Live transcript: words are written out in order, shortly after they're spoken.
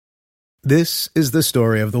This is the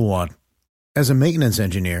story of the one. As a maintenance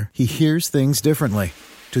engineer, he hears things differently.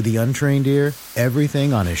 To the untrained ear,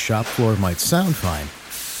 everything on his shop floor might sound fine,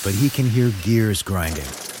 but he can hear gears grinding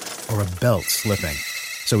or a belt slipping.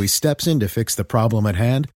 So he steps in to fix the problem at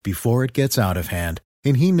hand before it gets out of hand.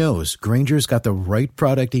 And he knows Grainger's got the right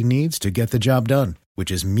product he needs to get the job done,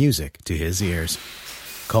 which is music to his ears.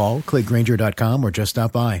 Call, click Grainger.com, or just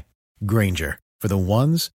stop by. Grainger, for the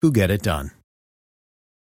ones who get it done.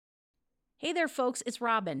 Hey there, folks, it's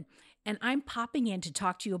Robin, and I'm popping in to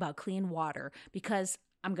talk to you about clean water because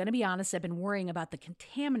I'm going to be honest, I've been worrying about the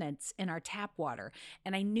contaminants in our tap water,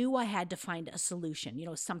 and I knew I had to find a solution,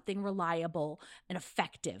 something reliable and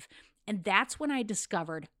effective. And that's when I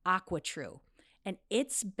discovered AquaTrue, and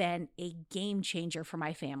it's been a game changer for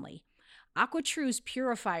my family. AquaTrue's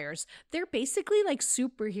purifiers, they're basically like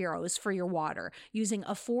superheroes for your water, using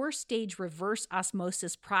a 4-stage reverse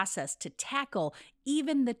osmosis process to tackle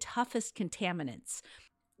even the toughest contaminants.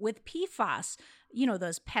 With PFAS,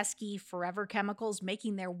 those pesky forever chemicals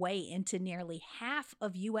making their way into nearly half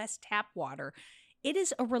of U.S. tap water, it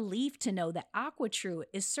is a relief to know that AquaTrue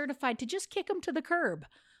is certified to just kick them to the curb.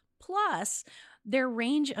 Plus, their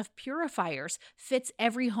range of purifiers fits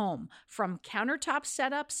every home, from countertop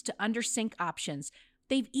setups to under-sink options.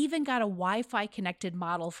 They've even got a Wi-Fi connected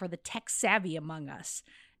model for the tech-savvy among us.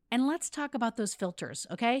 And let's talk about those filters,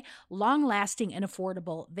 okay? Long-lasting and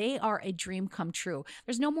affordable, they are a dream come true.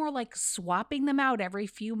 There's no more like swapping them out every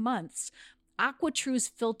few months. AquaTrue's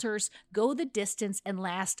filters go the distance and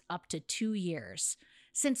last up to 2 years.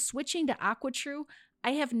 Since switching to AquaTrue,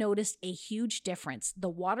 I have noticed a huge difference. The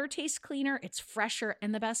water tastes cleaner, it's fresher,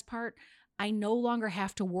 and the best part, I no longer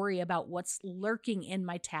have to worry about what's lurking in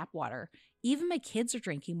my tap water. Even my kids are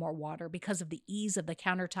drinking more water because of the ease of the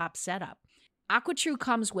countertop setup. AquaTrue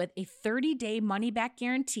comes with a 30-day money-back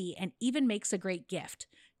guarantee and even makes a great gift.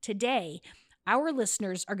 Today, our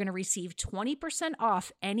listeners are going to receive 20%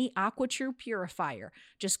 off any AquaTrue purifier.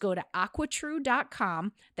 Just go to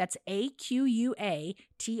aquatrue.com, that's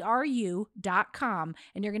AQUATRU.com,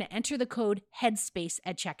 and you're going to enter the code HEADSPACE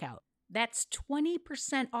at checkout. That's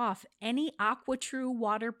 20% off any AquaTrue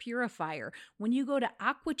water purifier when you go to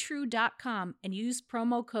aquatrue.com and use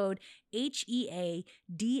promo code HEADSPACE.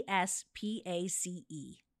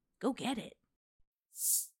 Go get it.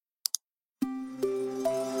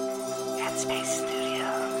 Headspace Studios.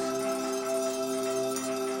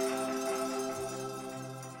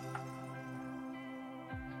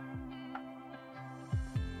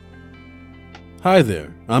 Hi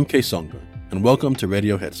there, I'm Kay Songa, and welcome to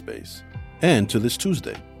Radio Headspace, and to this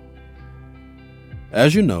Tuesday.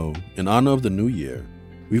 As you know, in honor of the new year,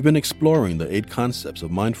 we've been exploring the 8 concepts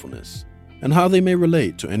of mindfulness and how they may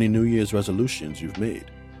relate to any New Year's resolutions you've made.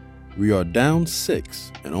 We are down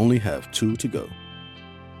 6 and only have 2 to go.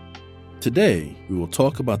 Today, we will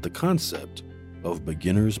talk about the concept of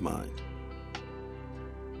beginner's mind.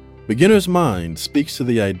 Beginner's mind speaks to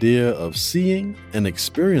the idea of seeing and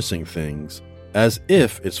experiencing things as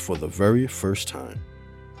if it's for the very first time,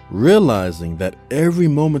 realizing that every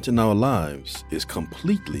moment in our lives is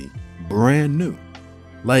completely brand new.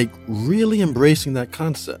 Like really embracing that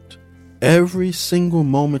concept. Every single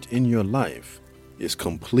moment in your life is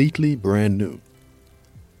completely brand new.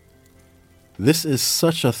 This is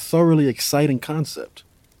such a thoroughly exciting concept.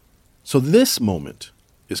 So this moment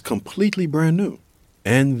is completely brand new.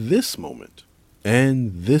 And this moment.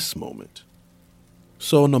 And this moment.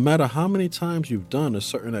 So no matter how many times you've done a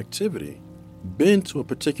certain activity, been to a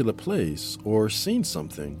particular place, or seen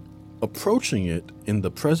something, approaching it in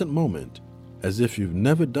the present moment as if you've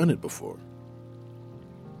never done it before.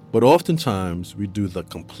 But oftentimes we do the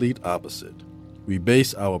complete opposite. We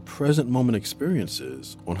base our present moment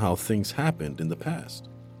experiences on how things happened in the past.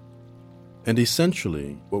 And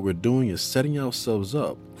essentially, what we're doing is setting ourselves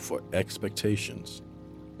up for expectations.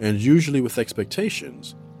 And usually with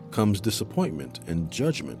expectations comes disappointment and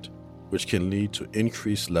judgment, which can lead to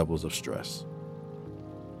increased levels of stress.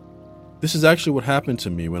 This is actually what happened to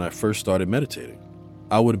me when I first started meditating.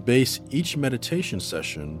 I would base each meditation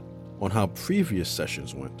session on how previous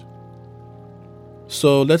sessions went.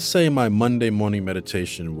 So let's say my Monday morning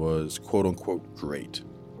meditation was quote-unquote great,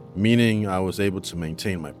 meaning I was able to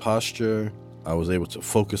maintain my posture, I was able to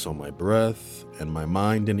focus on my breath, and my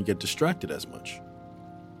mind didn't get distracted as much.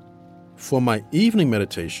 For my evening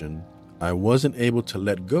meditation, I wasn't able to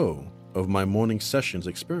let go of my morning session's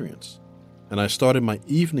experience, and I started my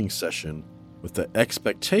evening session with the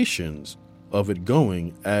expectations of it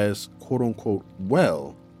going as quote-unquote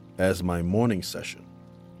well as my morning session.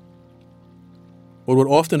 What would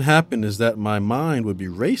often happen is that my mind would be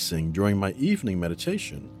racing during my evening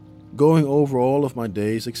meditation, going over all of my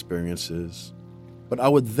day's experiences, but I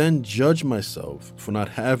would then judge myself for not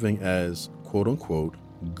having as, quote unquote,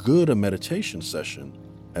 good a meditation session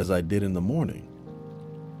as I did in the morning.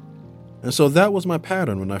 And so that was my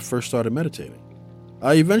pattern when I first started meditating.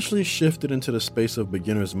 I eventually shifted into the space of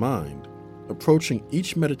beginner's mind, approaching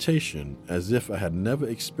each meditation as if I had never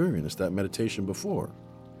experienced that meditation before,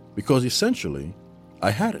 because essentially,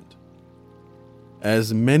 I hadn't.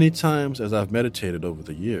 As many times as I've meditated over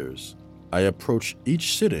the years, I approach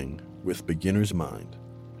each sitting with beginner's mind.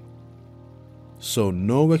 So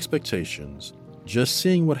no expectations, just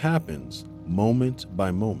seeing what happens moment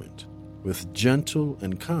by moment, with gentle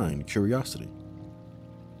and kind curiosity.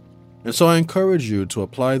 And so I encourage you to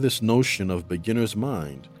apply this notion of beginner's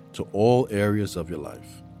mind to all areas of your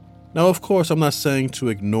life. Now, of course, I'm not saying to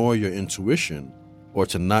ignore your intuition or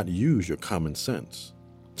to not use your common sense.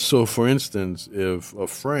 So, for instance, if a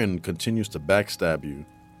friend continues to backstab you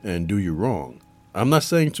and do you wrong, I'm not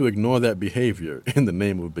saying to ignore that behavior in the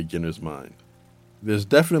name of beginner's mind. There's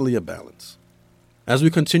definitely a balance. As we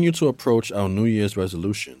continue to approach our New Year's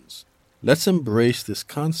resolutions, let's embrace this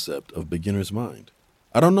concept of beginner's mind.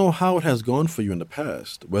 I don't know how it has gone for you in the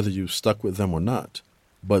past, whether you've stuck with them or not,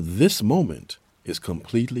 but this moment is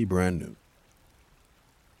completely brand new.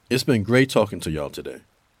 It's been great talking to y'all today.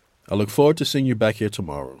 I look forward to seeing you back here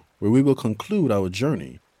tomorrow, where we will conclude our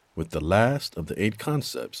journey with the last of the 8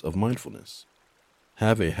 concepts of mindfulness.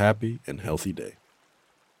 Have a happy and healthy day.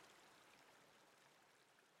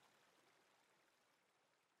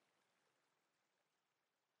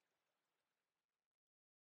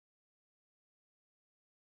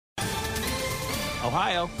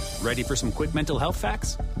 Ohio, ready for some quick mental health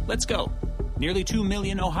facts? Let's go. Nearly 2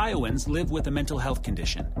 million Ohioans live with a mental health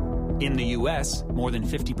condition. In the U.S., more than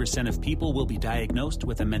 50% of people will be diagnosed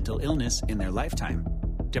with a mental illness in their lifetime.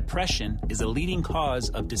 Depression is a leading cause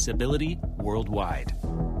of disability worldwide.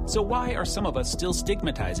 So why are some of us still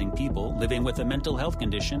stigmatizing people living with a mental health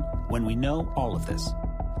condition when we know all of this?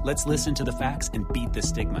 Let's listen to the facts and beat the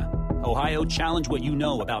stigma. Ohio, challenge what you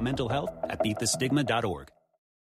know about mental health at beatthestigma.org.